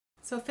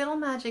So Fiddle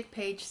Magic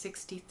page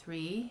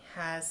 63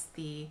 has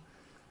the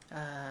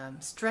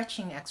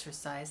stretching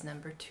exercise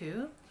number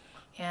 2,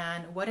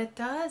 and what it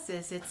does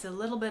is it's a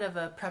little bit of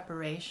a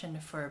preparation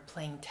for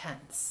playing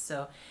tenths.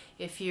 So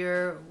if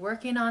you're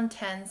working on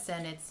tenths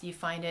and you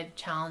find it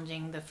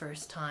challenging the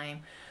first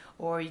time,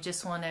 or you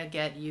just want to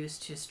get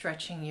used to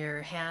stretching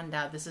your hand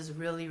out, this is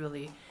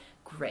really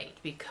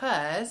great,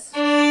 because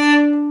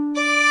you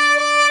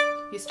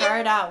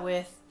start out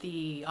with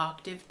the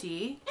octave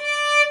D,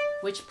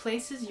 which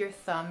places your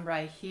thumb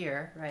right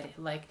here, right,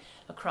 like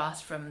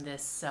across from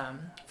this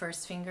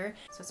first finger.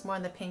 So it's more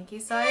on the pinky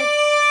side.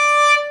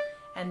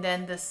 And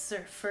then the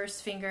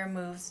first finger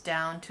moves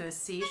down to a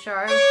C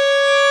sharp.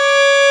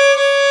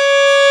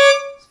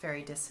 It's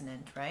very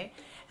dissonant, right?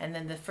 And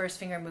then the first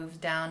finger moves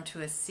down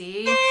to a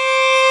C.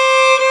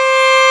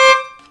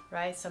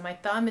 Right? So my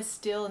thumb is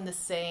still in the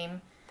same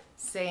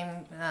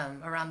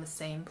around the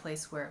same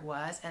place where it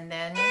was. And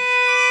then,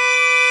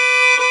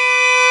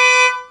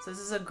 so this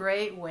is a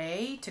great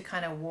way to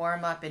kind of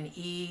warm up and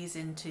ease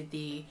into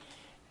the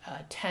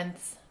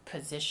 10th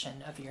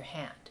position of your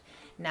hand.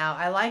 Now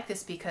I like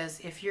this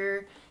because if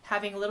you're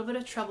having a little bit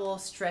of trouble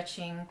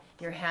stretching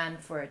your hand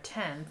for a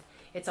 10th,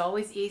 it's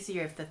always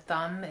easier if the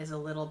thumb is a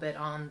little bit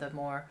on the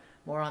more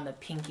on the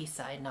pinky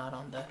side, not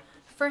on the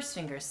first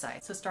finger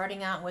side. So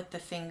starting out with the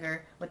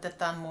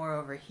thumb more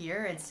over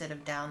here instead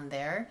of down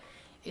there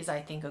is,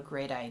 I think, a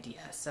great idea.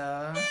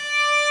 So,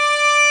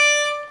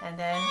 and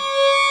then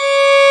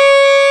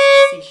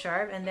C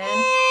sharp, and then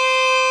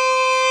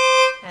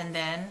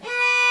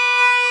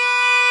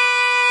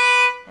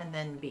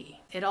B.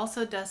 It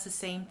also does the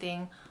same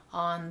thing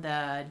on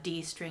the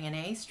D string and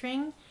A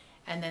string,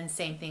 and then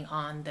same thing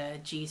on the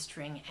G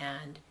string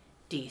and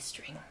D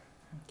string.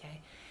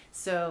 Okay,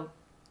 so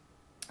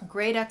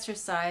great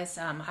exercise.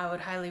 I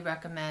would highly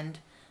recommend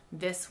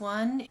this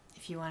one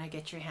if you want to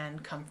get your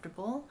hand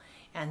comfortable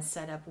and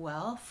set up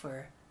well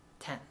for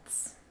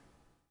tenths.